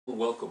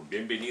welcome.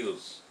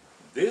 Bienvenidos.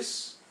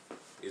 This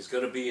is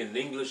going to be an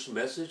English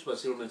message. Va a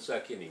ser un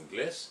mensaje en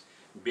inglés.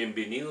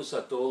 Bienvenidos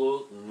a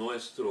todo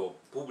nuestro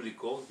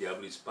público de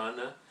habla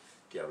hispana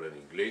que habla en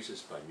inglés,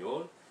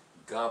 español.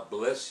 God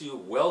bless you.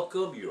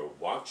 Welcome. You're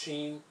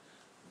watching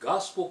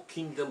Gospel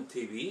Kingdom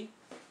TV,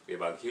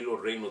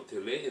 Evangelio Reino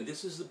Tele, and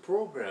this is the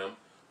program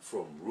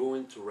From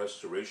Ruin to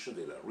Restoration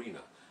de la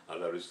Ruina a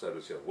la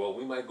Restauración. Well,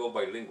 we might go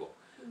bilingual.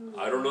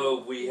 I don't know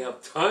if we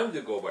have time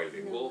to go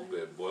bilingual,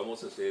 but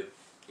podemos hacer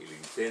el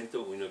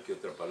intento, una que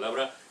otra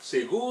palabra,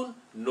 según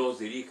nos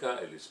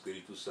dirija el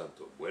Espíritu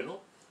Santo. Bueno,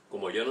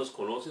 como ya nos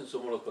conocen,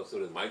 somos los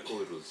pastores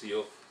Michael y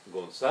Rocío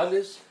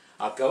González.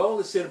 Acabamos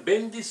de ser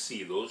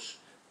bendecidos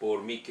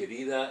por mi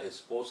querida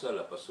esposa,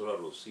 la pastora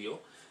Rocío.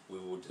 We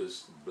were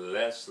just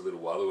blessed a little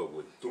while ago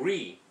with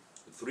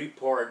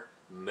three-part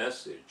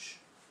message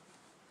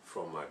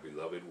from my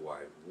beloved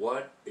wife.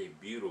 What a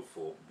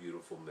beautiful,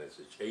 beautiful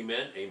message.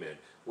 Amen, amen.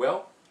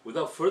 Well,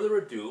 without further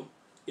ado,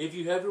 if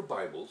you have your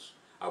Bibles,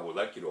 I would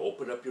like you to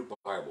open up your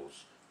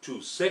Bibles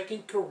to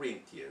 2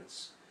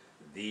 Corinthians,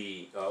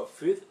 the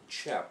 5th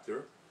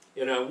chapter,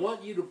 and I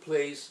want you to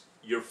place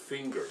your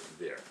finger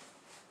there.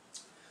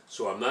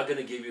 So I'm not going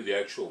to give you the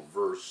actual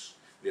verse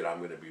that I'm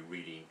going to be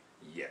reading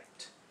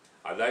yet.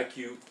 I'd like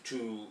you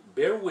to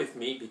bear with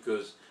me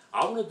because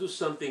I want to do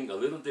something a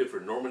little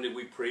different. Normally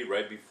we pray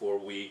right before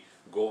we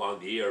go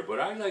on the air, but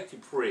I like to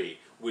pray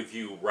with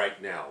you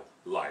right now,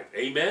 live.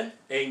 Amen?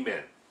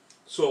 Amen.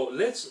 So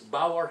let's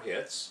bow our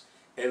heads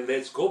and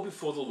let's go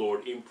before the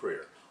Lord in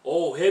prayer.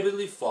 Oh,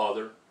 Heavenly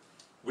Father,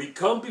 we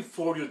come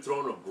before your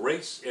throne of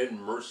grace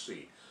and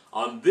mercy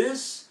on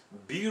this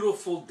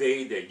beautiful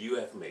day that you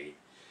have made.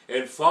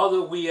 And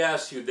Father, we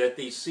ask you that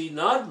they see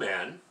not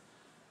man,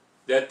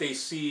 that they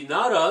see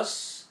not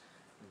us,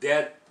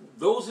 that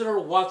those that are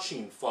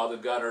watching, Father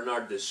God, are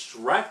not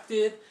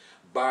distracted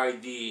by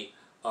the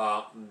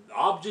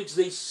objects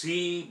they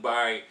see,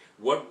 by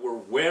what we're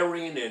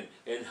wearing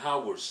and how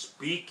we're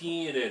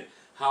speaking and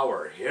how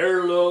our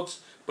hair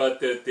looks, but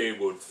that they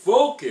would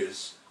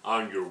focus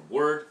on your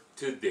word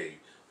today.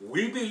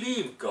 We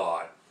believe,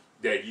 God,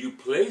 that you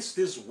place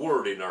this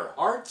word in our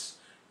hearts,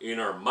 in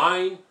our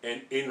mind,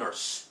 and in our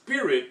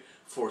spirit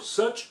for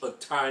such a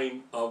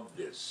time of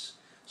this.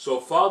 So,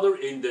 Father,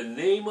 in the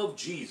name of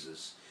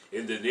Jesus,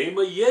 in the name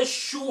of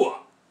Yeshua,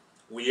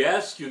 we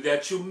ask you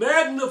that you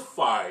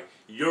magnify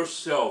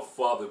yourself,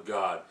 Father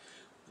God,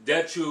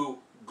 that you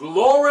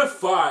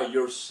glorify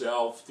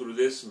yourself through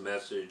this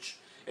message.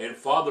 And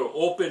Father,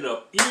 open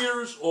up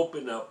ears,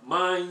 open up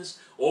minds,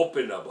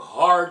 open up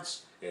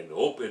hearts, and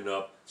open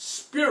up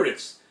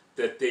spirits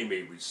that they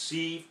may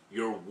receive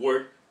your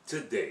word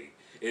today.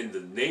 In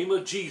the name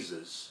of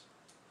Jesus,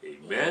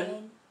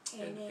 amen,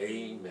 and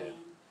amen.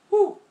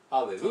 Woo!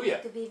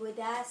 Hallelujah. To be with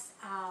us.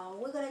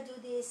 We're going to do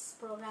this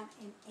program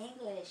in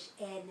English,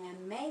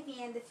 and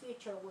maybe in the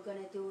future we're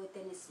going to do it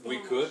in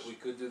Spanish. We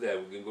could do that.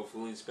 We can go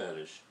fully in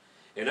Spanish.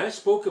 And I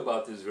spoke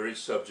about this very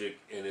subject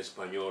in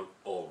Español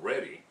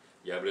already.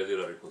 Ya hablé de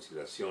la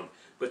reconciliación.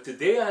 But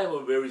today I have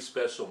a very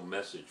special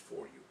message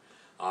for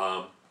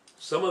you.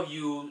 Some of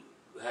you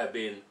have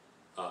been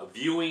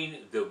viewing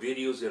the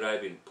videos that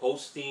I've been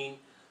posting.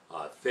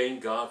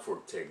 Thank God for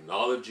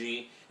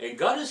technology. And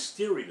God is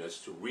steering us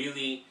to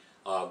really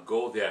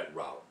go that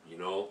route, you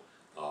know.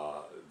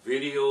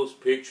 Videos,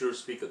 pictures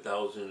speak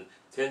 1,000,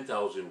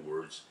 10,000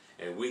 words,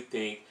 and we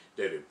think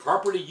that if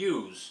properly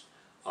used,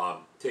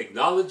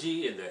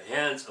 technology in the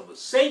hands of a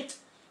saint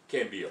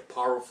can be a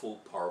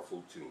powerful,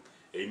 powerful tool.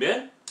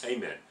 Amen?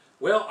 Amen.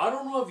 Well, I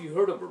don't know if you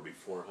heard of her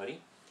before,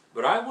 honey,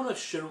 but I want to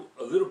share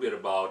a little bit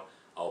about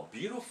a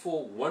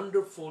beautiful,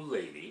 wonderful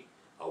lady,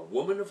 a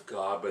woman of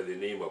God by the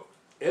name of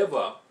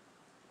Eva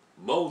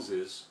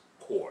Moses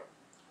Core.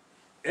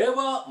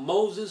 Eva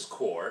Moses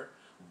Core,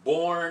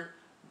 born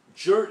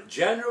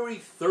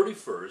January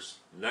 31st,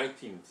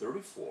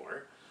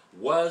 1934,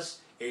 was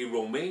a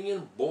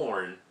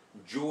Romanian-born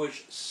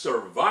Jewish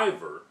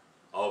survivor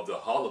of the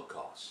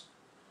Holocaust,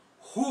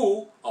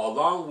 who,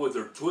 along with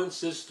her twin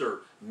sister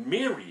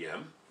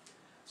Miriam,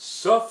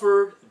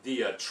 suffered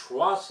the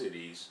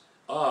atrocities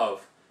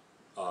of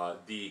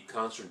the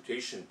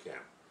concentration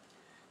camp.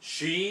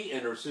 She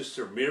and her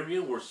sister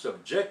Miriam were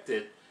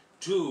subjected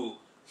to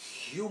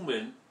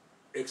human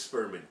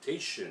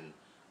experimentation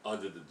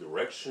under the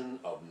direction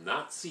of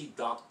Nazi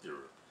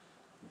doctor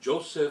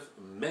Joseph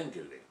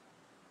Mengele,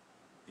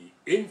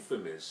 in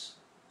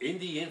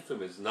the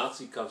infamous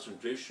Nazi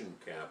concentration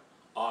camp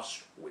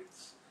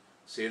Auschwitz.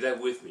 Say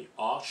that with me,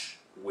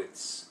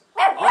 Auschwitz.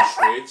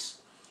 Auschwitz,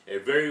 a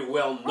very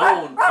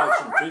well-known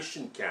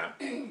concentration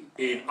camp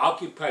in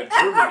occupied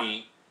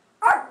Germany,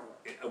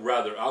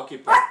 rather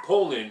occupied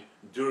Poland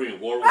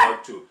during World War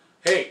II.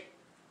 Hey,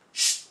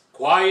 shh,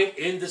 quiet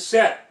in the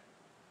set.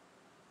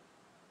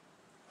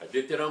 I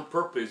did that on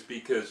purpose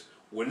because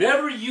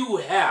whenever you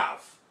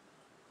have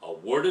a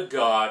word of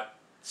God,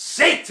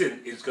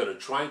 Satan is going to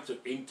try to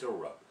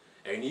interrupt.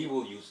 And he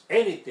will use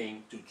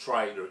anything to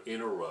try to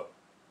interrupt.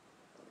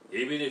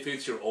 Even if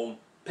it's your own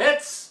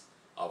pets,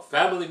 a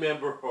family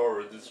member, or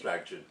a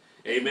distraction.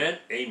 Amen?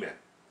 Amen.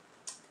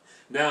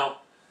 Now,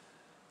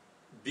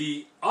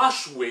 the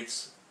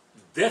Auschwitz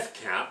death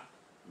camp,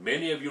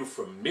 many of you are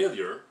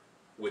familiar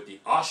with the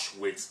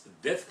Auschwitz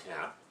death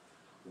camp,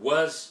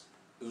 was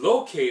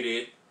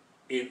located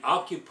in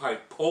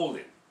occupied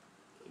Poland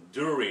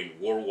during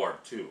World War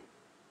II.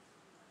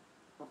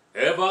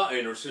 Eva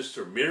and her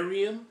sister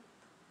Miriam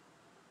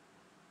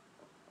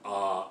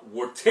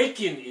were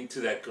taken into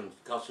that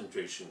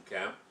concentration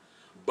camp,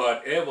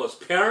 but Eva's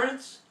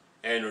parents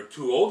and her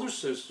two older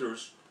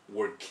sisters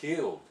were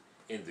killed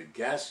in the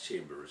gas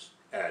chambers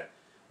at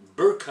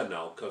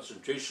Birkenau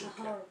concentration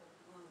camp.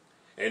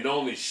 And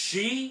only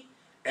she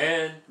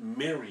and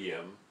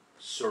Miriam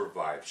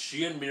survived.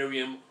 She and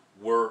Miriam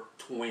were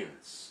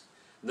twins.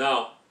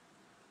 Now,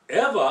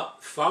 Eva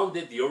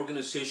founded the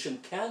organization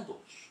Candles.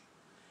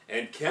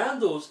 And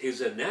Candles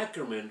is an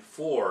acronym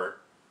for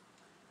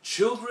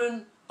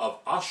Children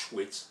of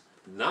Auschwitz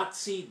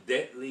Nazi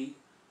Deadly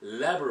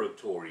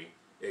Laboratory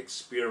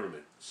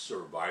Experiment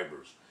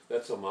Survivors.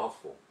 That's a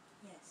mouthful.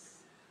 Yes.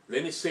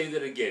 Let me say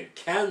that again.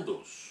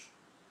 Candles,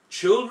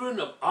 Children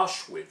of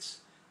Auschwitz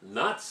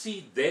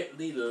Nazi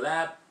Deadly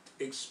Lab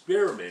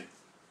Experiment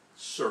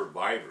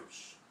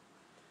Survivors.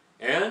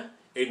 And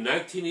in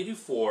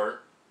 1984,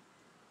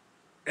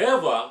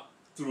 Eva,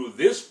 through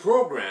this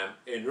program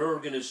and her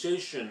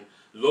organization,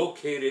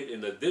 located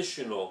an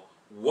additional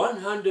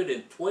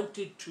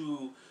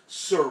 122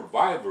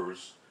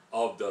 survivors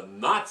of the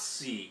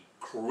Nazi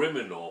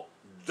criminal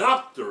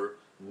doctor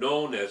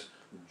known as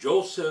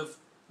Joseph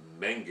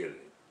Mengele.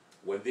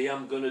 One day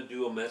I'm going to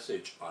do a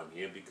message on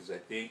him because I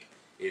think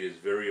it is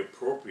very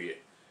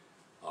appropriate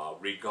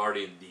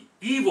regarding the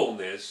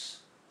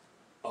evilness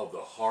of the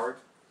heart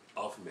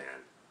of man.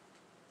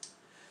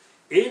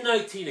 In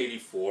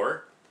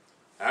 1984,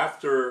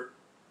 after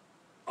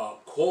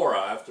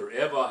after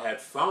Eva had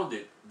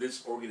founded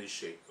this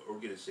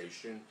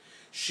organization,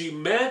 she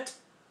met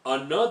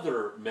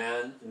another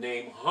man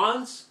named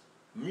Hans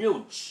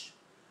Munch.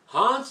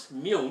 Hans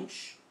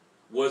Munch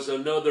was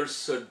another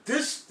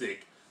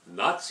sadistic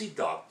Nazi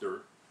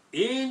doctor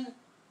in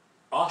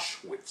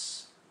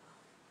Auschwitz.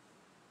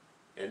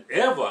 And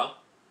Eva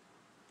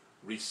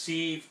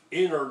received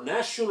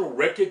international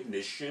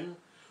recognition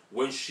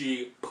when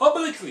she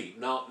publicly,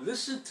 now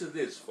listen to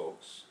this,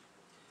 folks.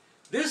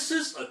 This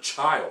is a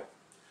child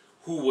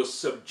who was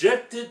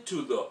subjected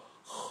to the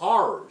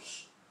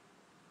horrors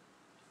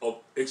of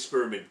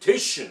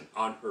experimentation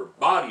on her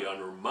body, on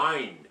her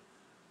mind,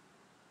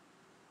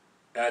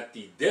 at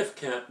the death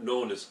camp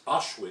known as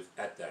Auschwitz,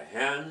 at the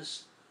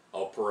hands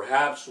of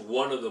perhaps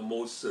one of the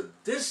most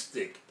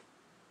sadistic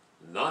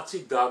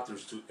Nazi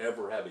doctors to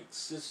ever have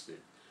existed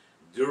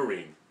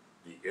during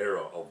the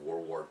era of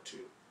World War II,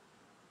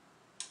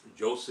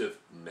 Joseph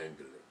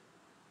Mengele.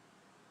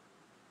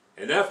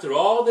 And after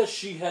all that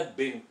she had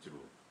been through,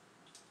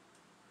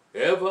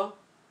 Eva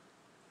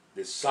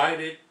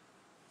decided,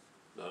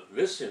 now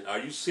listen, are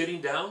you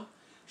sitting down?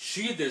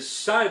 She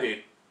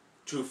decided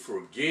to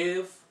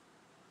forgive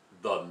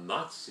the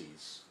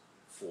Nazis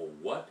for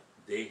what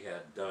they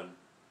had done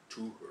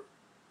to her.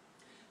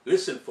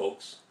 Listen,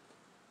 folks,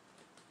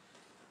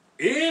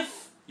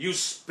 if you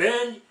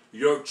spend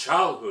your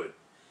childhood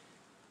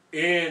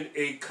in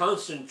a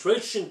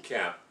concentration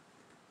camp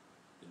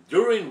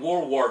during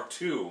World War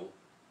II,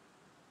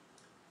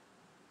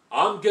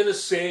 I'm going to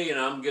say, and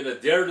I'm going to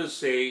dare to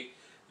say,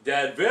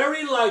 that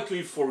very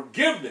likely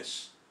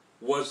forgiveness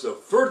was the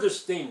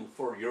furthest thing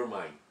for your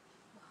mind.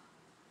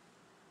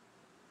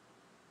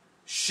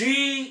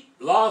 She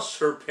lost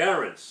her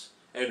parents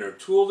and her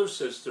two older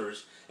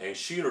sisters, and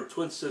she and her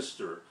twin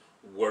sister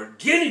were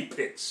guinea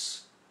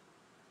pigs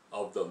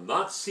of the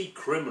Nazi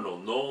criminal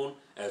known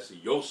as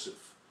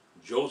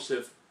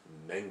Joseph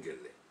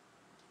Mengele.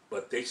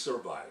 But they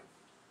survived.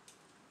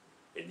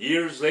 And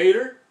years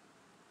later,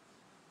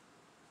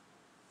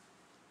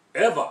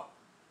 Eva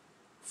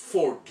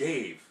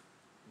forgave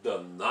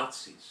the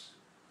Nazis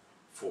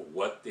for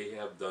what they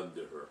have done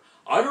to her.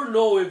 I don't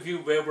know if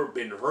you've ever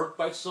been hurt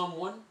by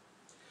someone.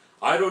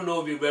 I don't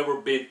know if you've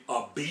ever been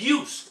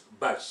abused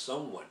by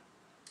someone,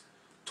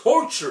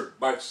 tortured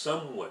by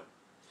someone.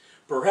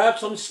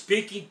 Perhaps I'm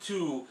speaking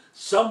to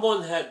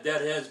someone that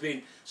has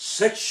been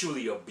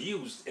sexually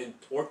abused and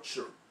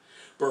tortured.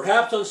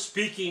 Perhaps I'm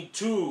speaking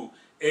to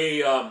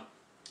a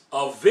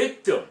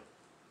victim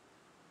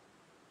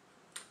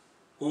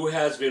who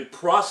has been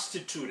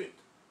prostituted.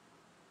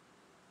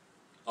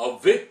 A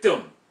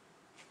victim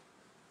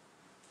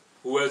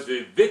who has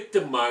been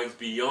victimized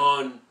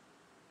beyond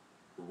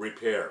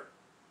repair.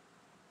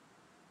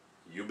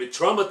 You've been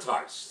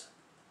traumatized.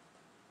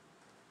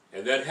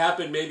 And that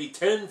happened maybe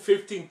 10,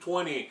 15,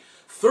 20,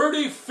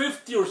 30,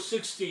 50, or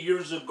 60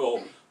 years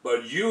ago.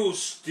 But you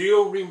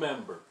still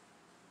remember.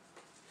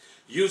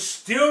 You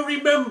still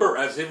remember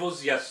as it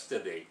was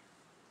yesterday.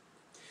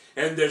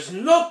 And there's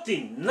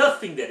nothing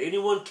that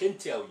anyone can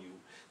tell you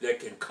that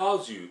can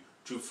cause you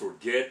to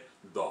forget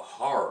the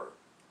horror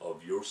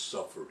of your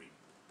suffering.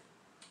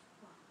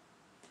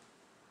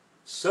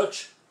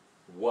 Such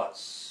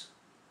was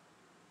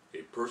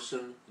a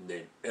person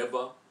named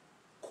Eva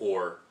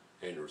Kor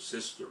and her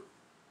sister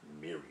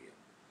Miriam.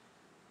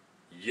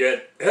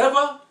 Yet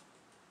Eva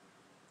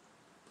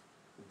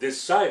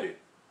decided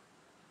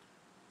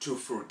to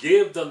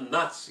forgive the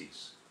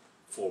Nazis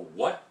for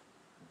what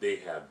they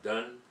have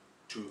done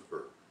to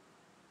her.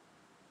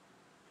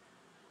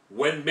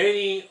 When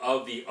many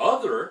of the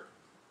other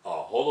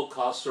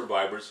Holocaust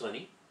survivors,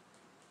 honey,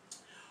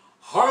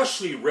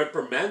 harshly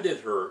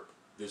reprimanded her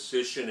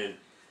decision and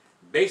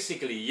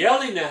basically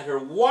yelling at her,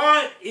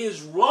 "What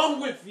is wrong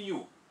with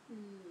you?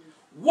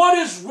 What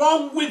is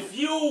wrong with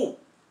you?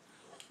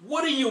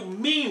 What do you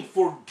mean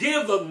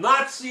forgive the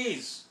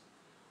Nazis?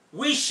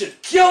 We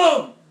should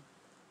kill them."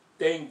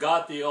 Thank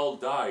God they all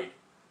died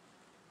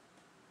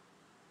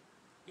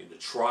in the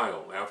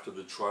trial, after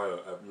the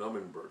trial at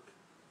Nuremberg.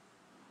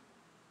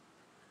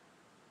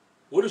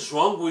 What is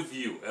wrong with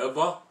you,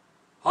 Eva?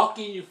 How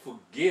can you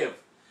forgive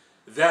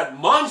that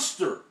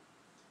monster?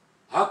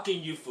 How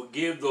can you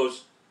forgive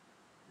those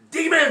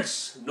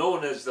demons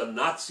known as the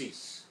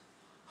Nazis?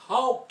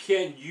 How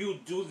can you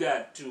do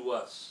that to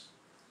us?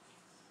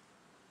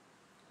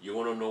 You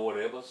want to know what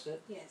Eva said?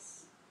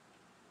 Yes.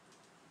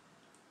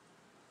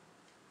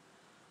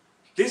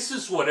 This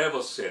is what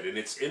Eva said, and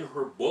it's in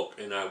her book,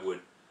 and I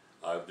would,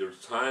 if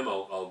there's time,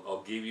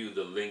 I'll give you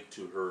the link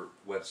to her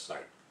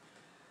website.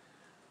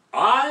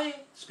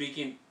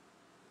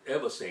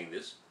 Eva saying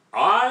this,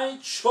 I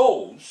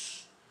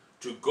chose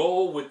to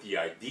go with the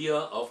idea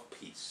of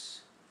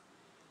peace.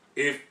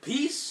 If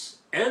peace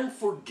and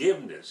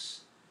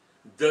forgiveness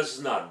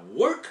does not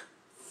work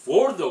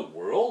for the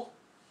world,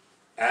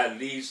 at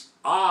least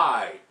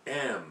I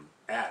am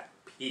at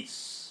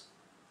peace.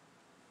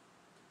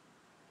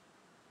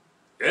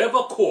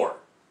 Eva Kor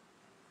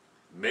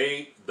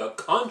made the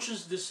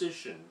conscious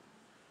decision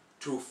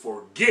to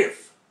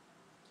forgive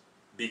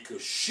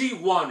because she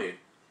wanted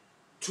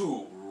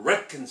to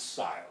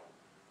reconcile.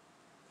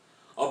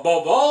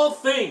 Above all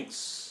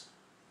things,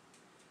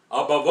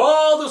 above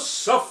all the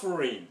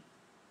suffering,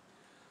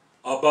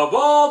 above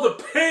all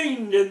the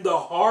pain and the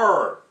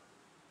horror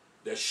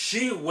that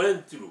she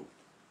went through,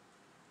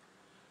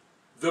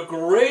 the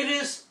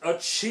greatest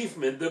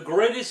achievement, the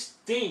greatest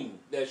thing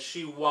that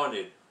she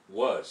wanted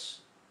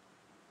was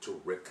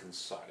to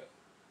reconcile.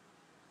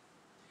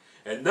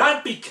 And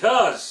not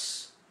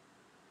because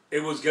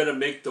it was going to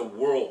make the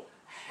world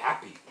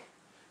happy.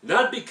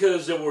 Not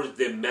because there were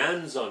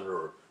demands on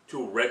her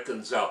to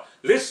reconcile.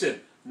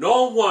 Listen,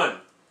 no one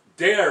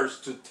dares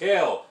to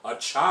tell a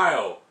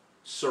child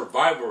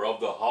survivor of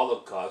the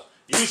Holocaust,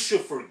 you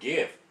should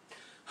forgive.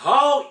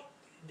 How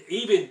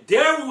even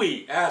dare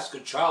we ask a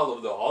child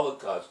of the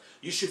Holocaust,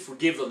 you should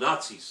forgive the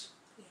Nazis?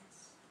 Yes.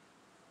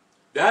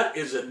 That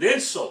is an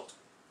insult.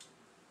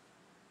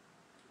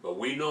 But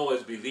we know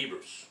as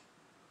believers,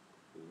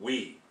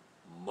 we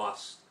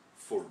must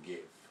forgive.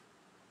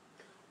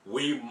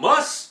 We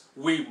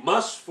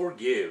must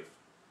forgive.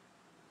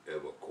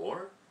 Eva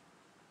Kor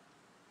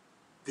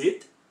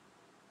did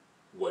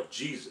what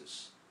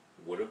Jesus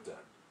would have done.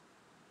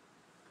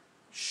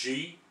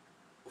 She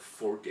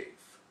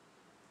forgave.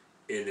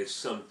 It is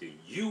something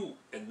you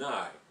and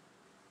I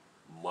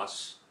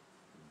must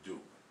do.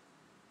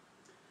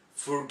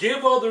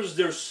 Forgive others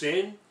their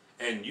sin,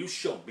 and you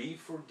shall be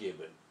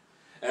forgiven.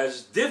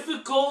 As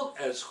difficult,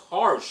 as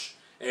harsh,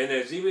 and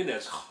as even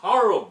as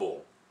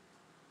horrible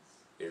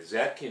as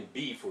that can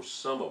be for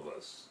some of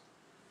us,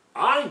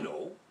 I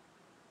know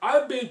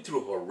I've been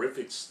through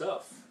horrific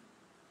stuff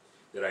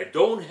that I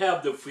don't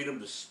have the freedom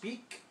to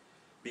speak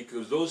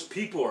because those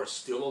people are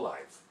still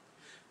alive.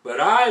 But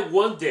I,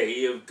 one day,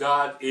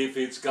 if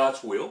it's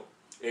God's will,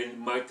 and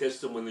my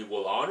testimony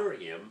will honor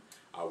Him,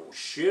 I will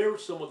share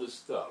some of the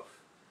stuff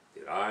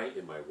that I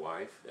and my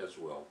wife as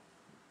well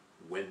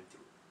went through.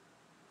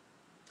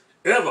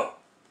 Eva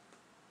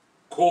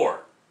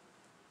Kor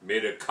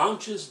made a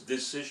conscious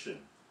decision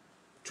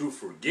to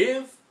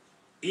forgive,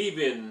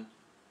 even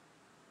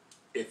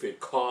if it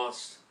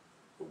caused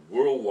a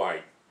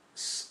worldwide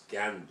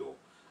scandal.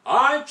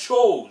 I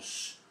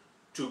chose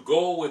to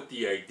go with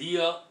the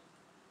idea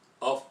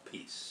of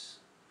peace.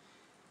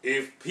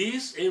 If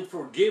peace and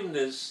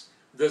forgiveness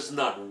does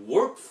not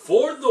work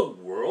for the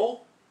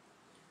world,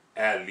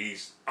 at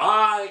least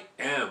I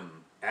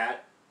am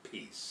at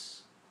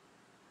peace.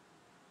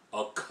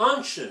 A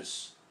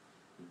conscious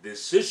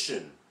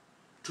decision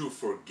to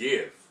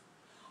forgive.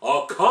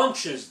 A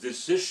conscious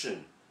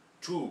decision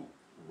to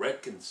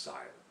reconcile.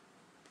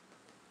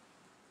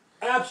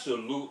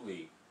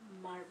 Absolutely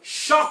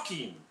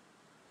shocking.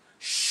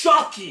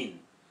 Shocking.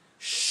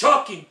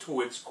 Shocking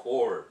to its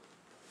core.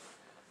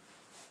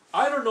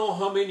 I don't know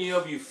how many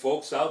of you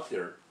folks out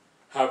there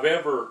have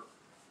ever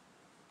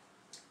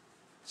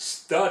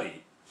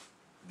studied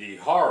the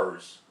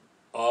horrors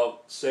of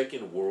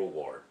Second World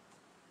War.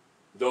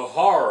 The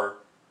horrors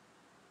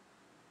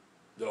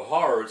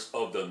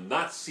of the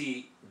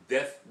Nazi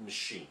death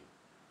machine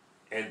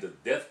and the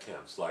death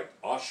camps like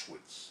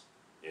Auschwitz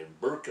and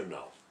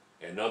Birkenau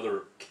and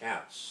other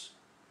camps.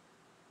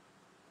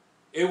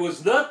 It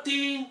was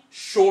nothing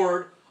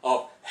short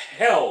of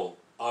hell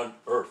on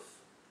earth.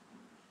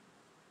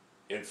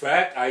 In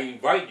fact, I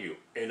invite you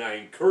and I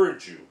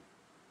encourage you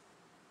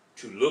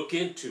to look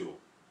into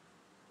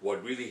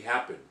what really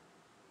happened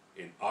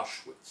in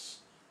Auschwitz.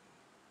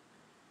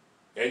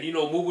 And you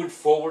know, moving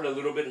forward a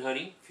little bit,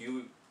 honey, a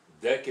few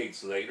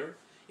decades later,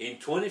 in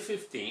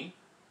 2015,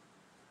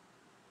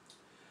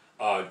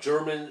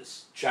 German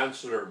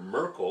Chancellor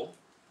Merkel,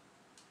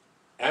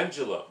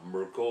 Angela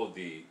Merkel,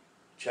 the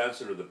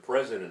Chancellor, the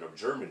President of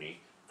Germany,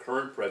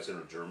 current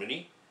President of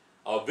Germany,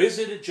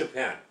 visited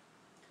Japan.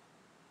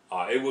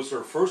 It was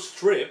her first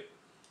trip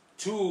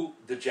to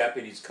the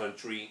Japanese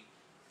country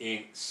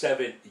in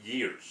 7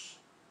 years.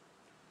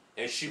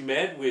 And she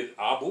met with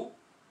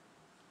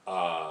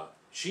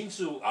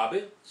Shinzo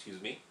Abe,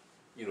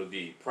 you know,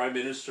 the Prime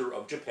Minister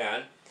of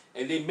Japan,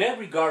 and they met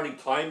regarding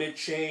climate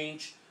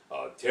change,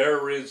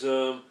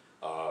 terrorism,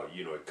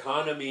 you know,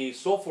 economy,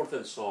 so forth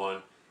and so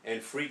on,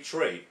 and free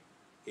trade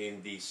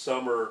in the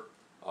summer,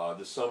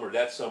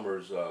 that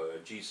summer's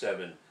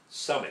G7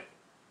 summit.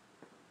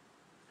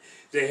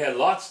 They had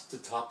lots to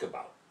talk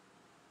about.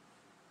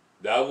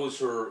 That was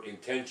her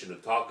intention, to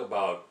talk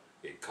about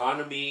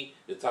economy,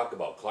 to talk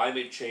about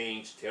climate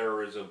change,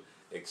 terrorism,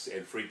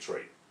 and free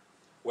trade.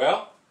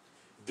 Well,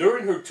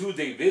 during her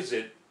 2-day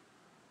visit,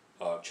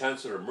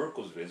 Chancellor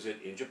Merkel's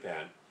visit in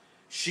Japan,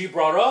 she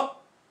brought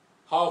up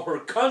how her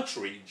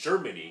country,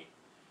 Germany,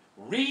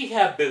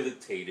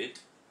 rehabilitated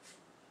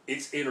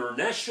its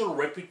international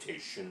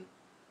reputation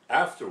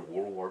after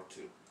World War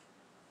II.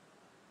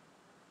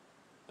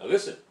 Now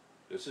listen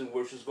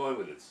where she's going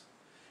with this.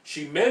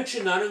 She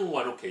mentioned not on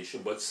one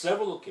occasion, but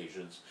several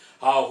occasions,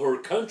 how her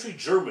country,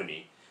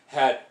 Germany,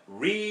 had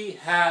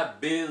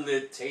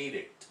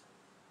rehabilitated,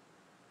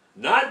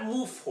 not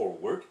moved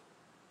forward,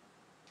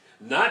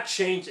 not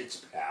changed its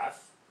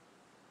path,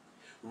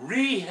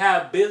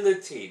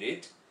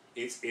 rehabilitated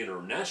its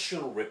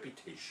international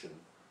reputation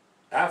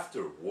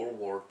after World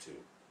War II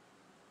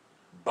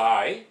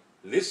by,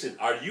 listen,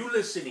 are you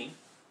listening?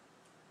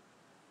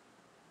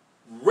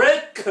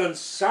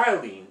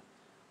 Reconciling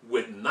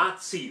with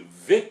Nazi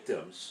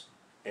victims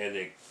and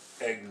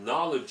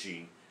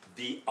acknowledging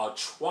the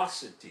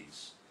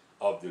atrocities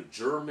of the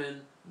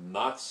German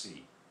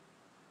Nazi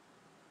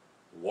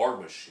war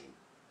machine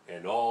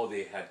and all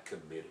they had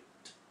committed.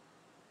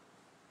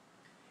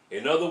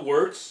 In other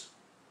words,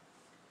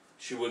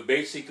 she was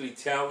basically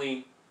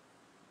telling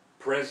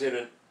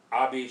President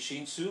Abe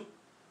Shinzo,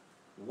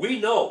 we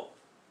know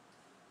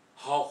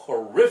how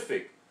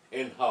horrific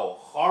and how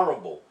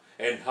horrible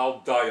and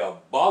how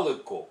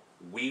diabolical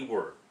we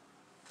were.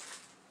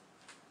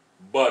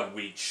 But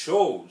we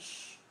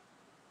chose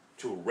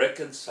to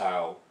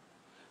reconcile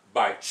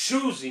by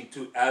choosing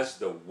to ask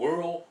the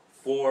world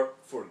for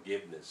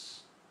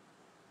forgiveness.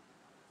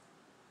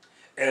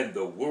 And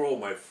the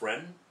world, my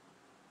friend,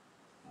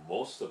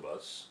 most of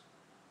us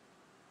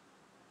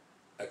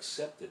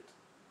accepted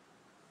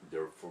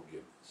their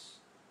forgiveness.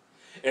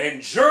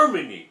 And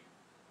Germany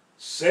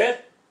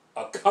set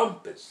a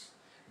compass.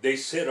 They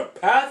set a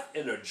path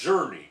and a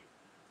journey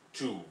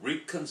to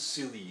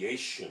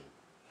reconciliation,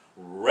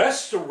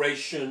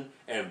 restoration,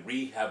 and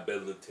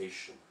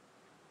rehabilitation.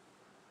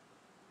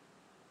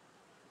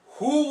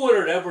 Who would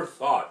have ever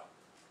thought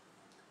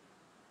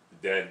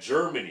that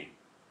Germany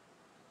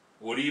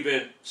would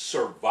even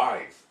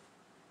survive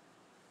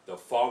the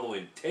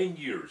following 10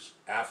 years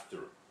after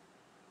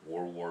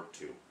World War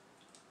II?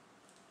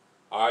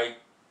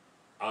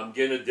 I'm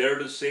going to dare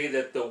to say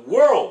that the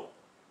world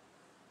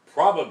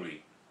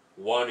probably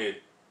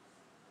wanted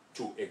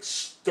to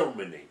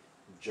exterminate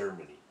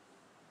Germany.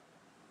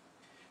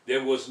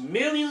 There was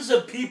millions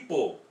of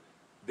people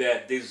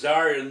that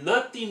desired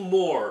nothing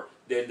more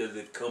than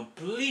the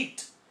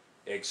complete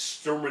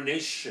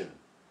extermination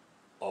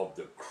of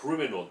the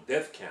criminal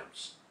death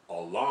camps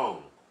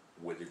along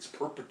with its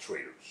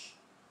perpetrators,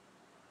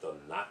 the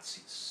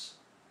Nazis,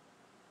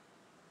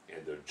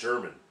 and the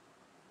German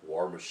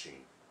war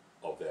machine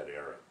of that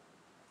era.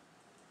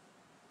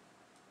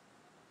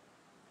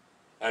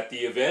 At the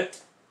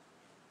event,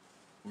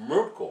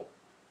 Merkel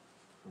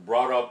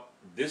brought up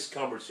this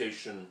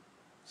conversation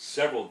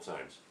several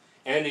times.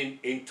 And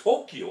in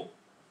Tokyo,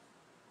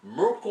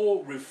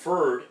 Merkel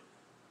referred,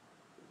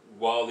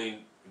 while in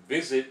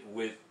visit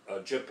with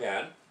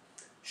Japan,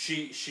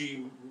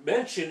 she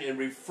mentioned and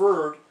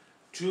referred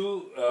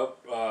to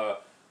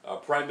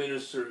Prime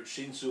Minister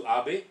Shinzo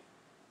Abe,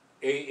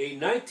 a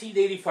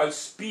 1985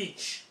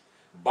 speech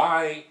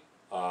by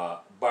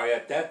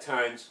at that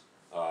time's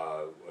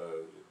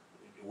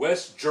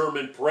West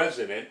German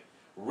President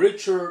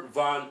Richard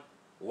von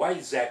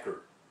Weizsäcker,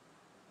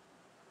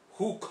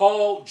 who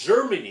called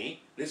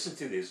Germany, listen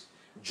to this,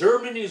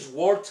 Germany's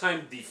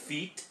wartime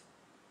defeat.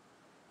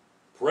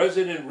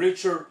 President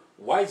Richard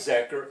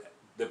Weizsäcker,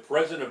 the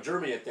president of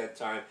Germany at that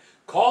time,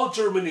 called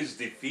Germany's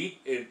defeat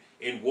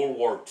in World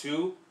War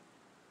II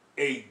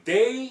a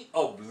day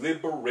of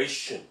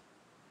liberation.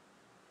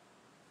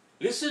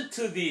 Listen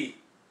to the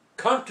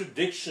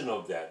contradiction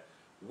of that.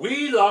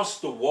 We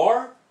lost the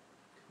war,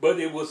 but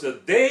it was a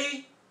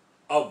day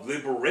of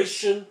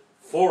liberation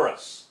for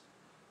us.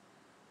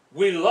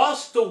 We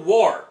lost the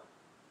war,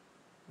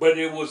 but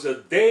it was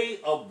a day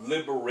of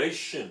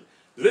liberation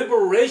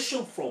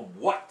Liberation from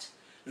what?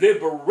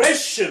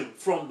 Liberation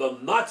from the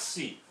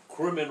Nazi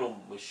criminal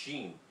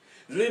machine.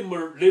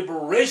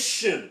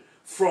 Liberation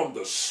from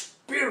the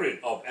spirit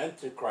of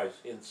Antichrist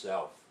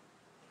himself,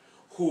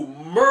 who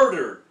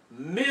murdered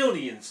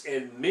millions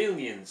and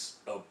millions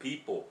of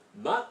people,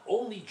 not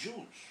only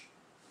Jews,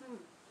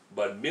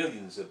 but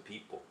millions of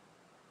people.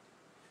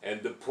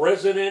 And the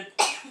president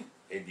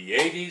in the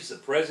 80s, the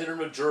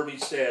president of Germany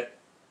said,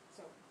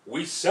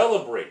 we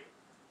celebrate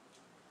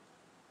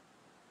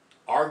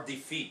our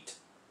defeat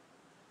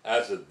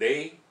as a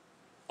day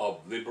of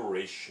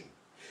liberation.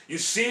 You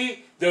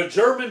see, the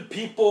German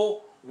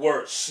people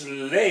were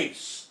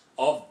slaves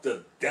of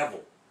the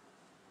devil.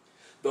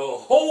 The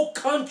whole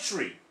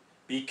country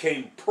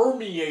became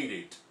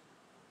permeated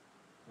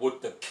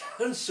with the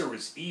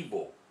cancerous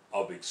evil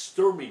of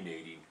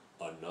exterminating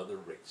another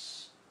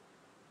race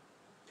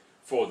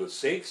for the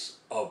sakes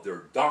of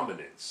their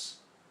dominance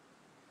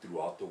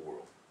throughout the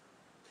world.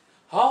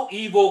 How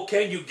evil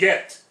can you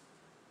get?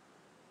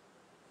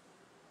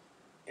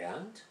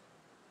 And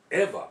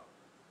Eva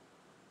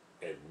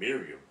and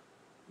Miriam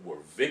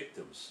were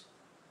victims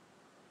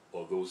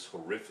of those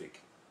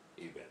horrific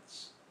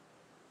events.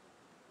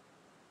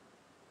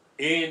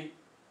 In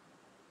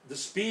the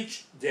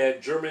speech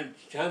that German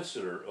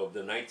Chancellor of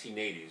the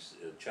 1980s,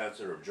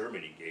 Chancellor of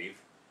Germany,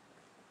 gave,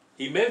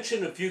 he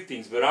mentioned a few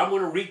things, but I'm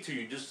going to read to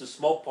you just a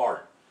small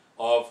part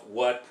of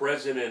what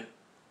President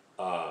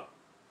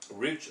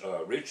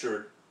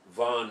Richard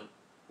von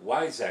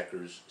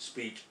Weizsäcker's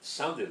speech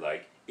sounded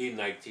like in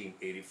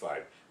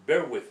 1985.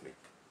 Bear with me.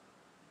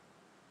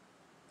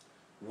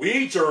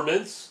 We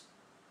Germans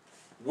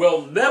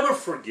will never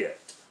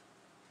forget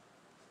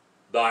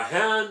the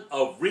hand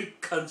of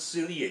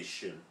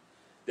reconciliation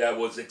that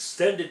was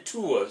extended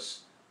to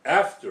us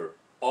after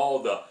all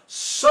the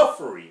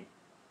suffering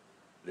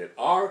that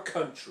our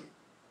country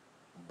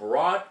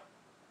brought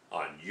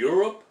on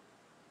Europe,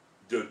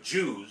 the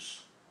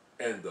Jews,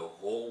 and the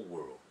whole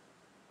world.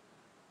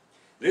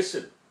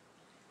 Listen,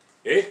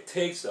 it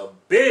takes a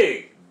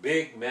big,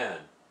 big man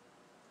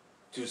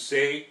to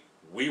say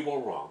we were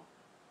wrong.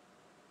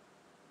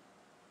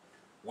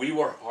 We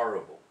were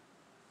horrible.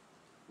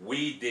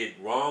 We did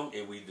wrong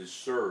and we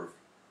deserve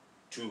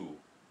to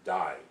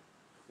die.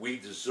 We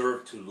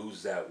deserve to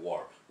lose that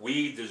war.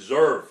 We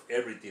deserve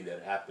everything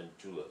that happened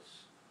to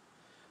us.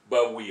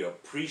 But we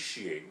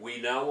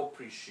now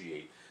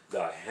appreciate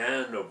the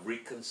hand of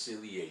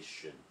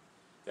reconciliation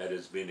that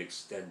has been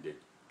extended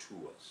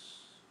to us.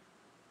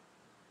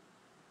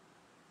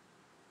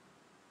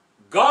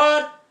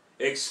 God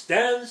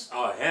extends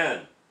a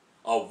hand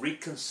of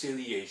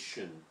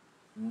reconciliation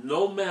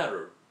no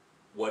matter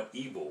what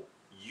evil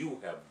you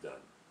have done.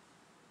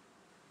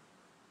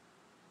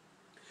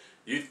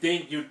 You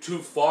think you're too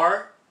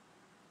far?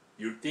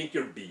 You think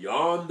you're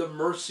beyond the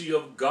mercy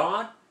of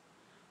God?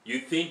 You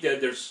think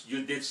that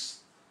you did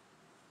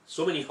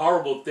so many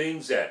horrible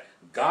things that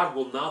God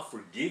will not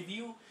forgive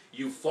you?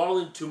 You've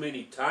fallen too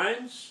many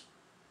times?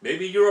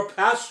 Maybe you're a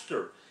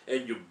pastor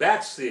and you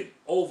backslid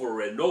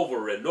over and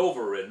over and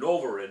over and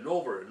over and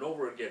over and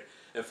over again.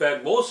 In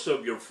fact, most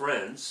of your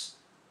friends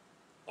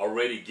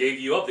already gave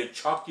you up. They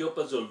chalked you up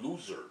as a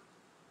loser.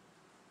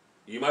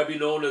 You might be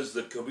known as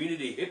the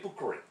community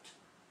hypocrite.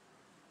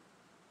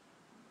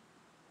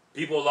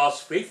 People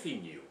lost faith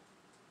in you.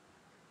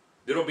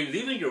 They don't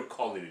believe in your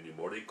calling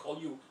anymore. They call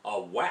you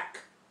a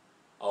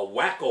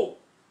wacko.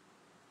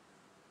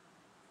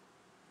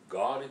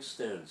 God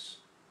extends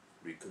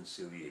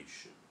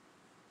reconciliation.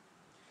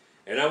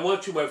 And I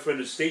want you, my friend,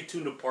 to stay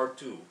tuned to part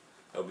 2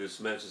 of this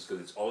message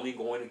because it's only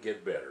going to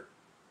get better.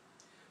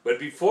 But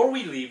before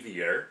we leave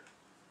the air,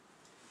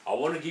 I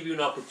want to give you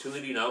an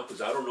opportunity now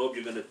because I don't know if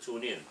you're going to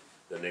tune in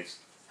the next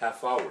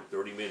half hour,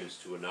 30 minutes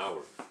to an hour.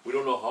 We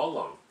don't know how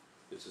long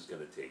this is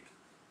going to take.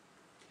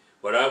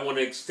 But I want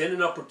to extend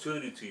an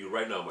opportunity to you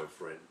right now, my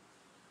friend,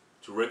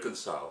 to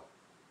reconcile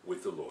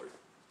with the Lord.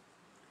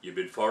 You've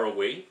been far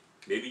away.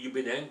 Maybe you've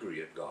been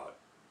angry at God.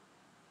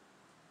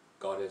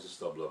 God hasn't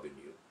stopped loving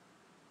you.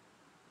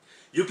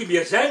 You can be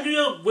as angry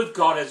with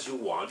God as you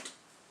want.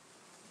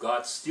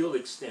 God still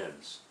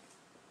extends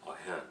a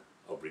hand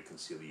of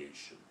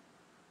reconciliation.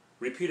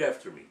 Repeat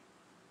after me.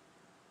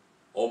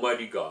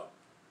 Almighty God,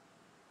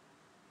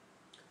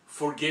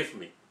 forgive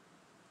me.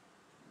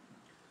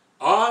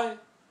 I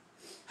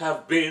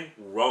have been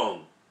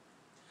wrong.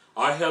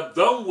 I have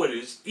done what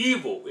is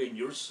evil in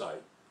your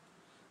sight.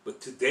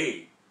 But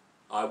today,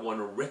 I want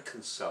to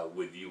reconcile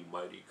with you,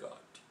 mighty God.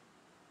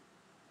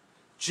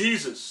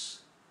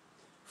 Jesus,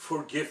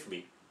 forgive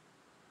me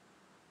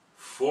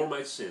for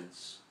my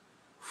sins,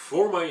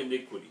 for my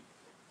iniquity,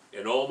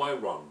 and all my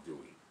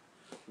wrongdoing.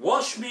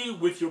 Wash me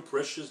with your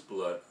precious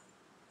blood,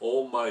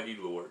 Almighty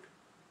Lord.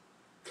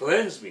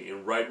 Cleanse me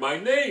and write my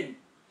name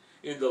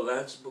in the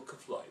Lamb's Book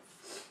of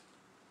Life.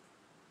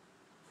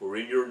 For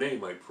in your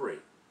name I pray.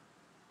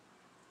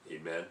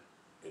 Amen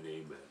and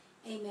amen.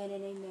 Amen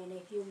and amen.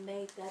 If you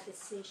make that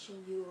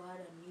decision, you are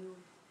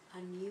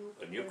a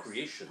new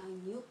creation.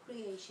 A new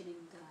creation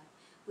in God.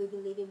 We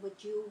believe in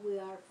with you. We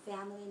are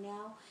family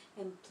now,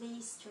 and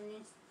please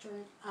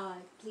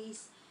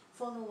please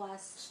follow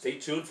us. Stay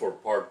tuned for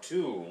part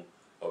 2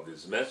 of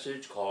this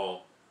message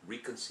called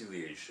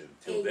Reconciliation.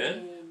 Till Amen.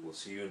 then, we'll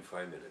see you in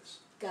 5 minutes.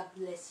 God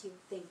bless you.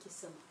 Thank you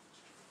so much.